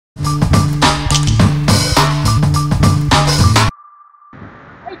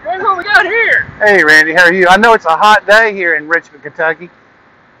there. Hey, Randy, how are you? I know it's a hot day here in Richmond, Kentucky.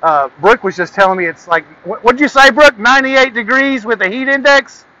 Brooke was just telling me it's like, what'd you say, Brooke? 98 degrees with a heat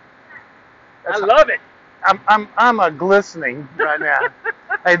index? I love it. I'm a glistening right now.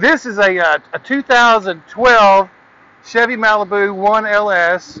 Hey, this is a 2012 Chevy Malibu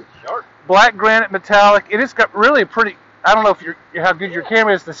 1LS, Sharp. black granite metallic. It has got really a pretty. I don't know if how good your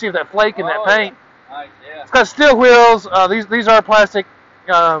camera is to see that flake in that paint. Yeah. Nice, yeah. It's got steel wheels. These are plastic,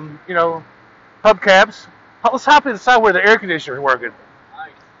 hubcaps. Let's hop inside where the air conditioner is working.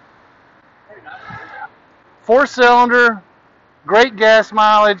 Nice. Very nice. 4-cylinder, great gas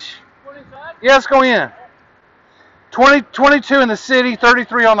mileage. Yeah, let's go in. 22 in the city,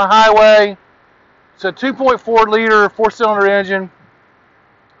 33 on the highway. It's a 2.4 liter 4-cylinder engine.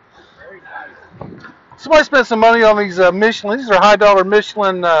 Very nice. Somebody spent some money on these Michelin. These are high-dollar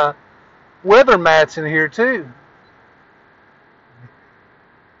Michelin weather mats in here too.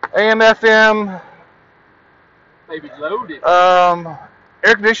 AM, FM. Maybe loaded.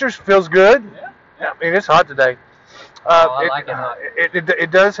 Air conditioners feels good. Yeah. I mean, it's hot today. I like it hot.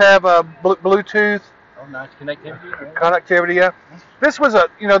 It does have a Bluetooth. Oh, nice connectivity. Connectivity, yeah. This was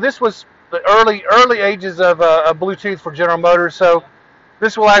the early ages of Bluetooth for General Motors. So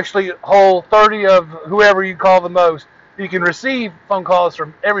this will actually hold 30 of whoever you call the most. You can receive phone calls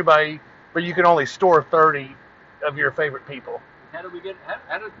from everybody, but you can only store 30 of your favorite people. How did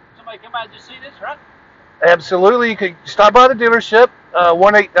somebody come out and just see this, right? Absolutely. You could stop by the dealership,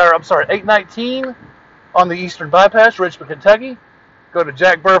 819 on the Eastern Bypass, Richmond, Kentucky. Go to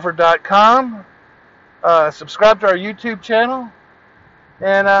jackburford.com. Subscribe to our YouTube channel.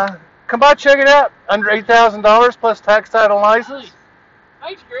 And come by, check it out. Under $8,000 plus tax, title, and license.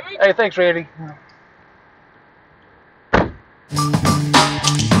 Thanks, Greg. Hey, thanks, Randy.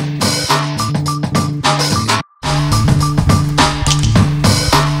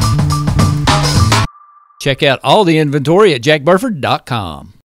 Check out all the inventory at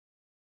jackburford.com.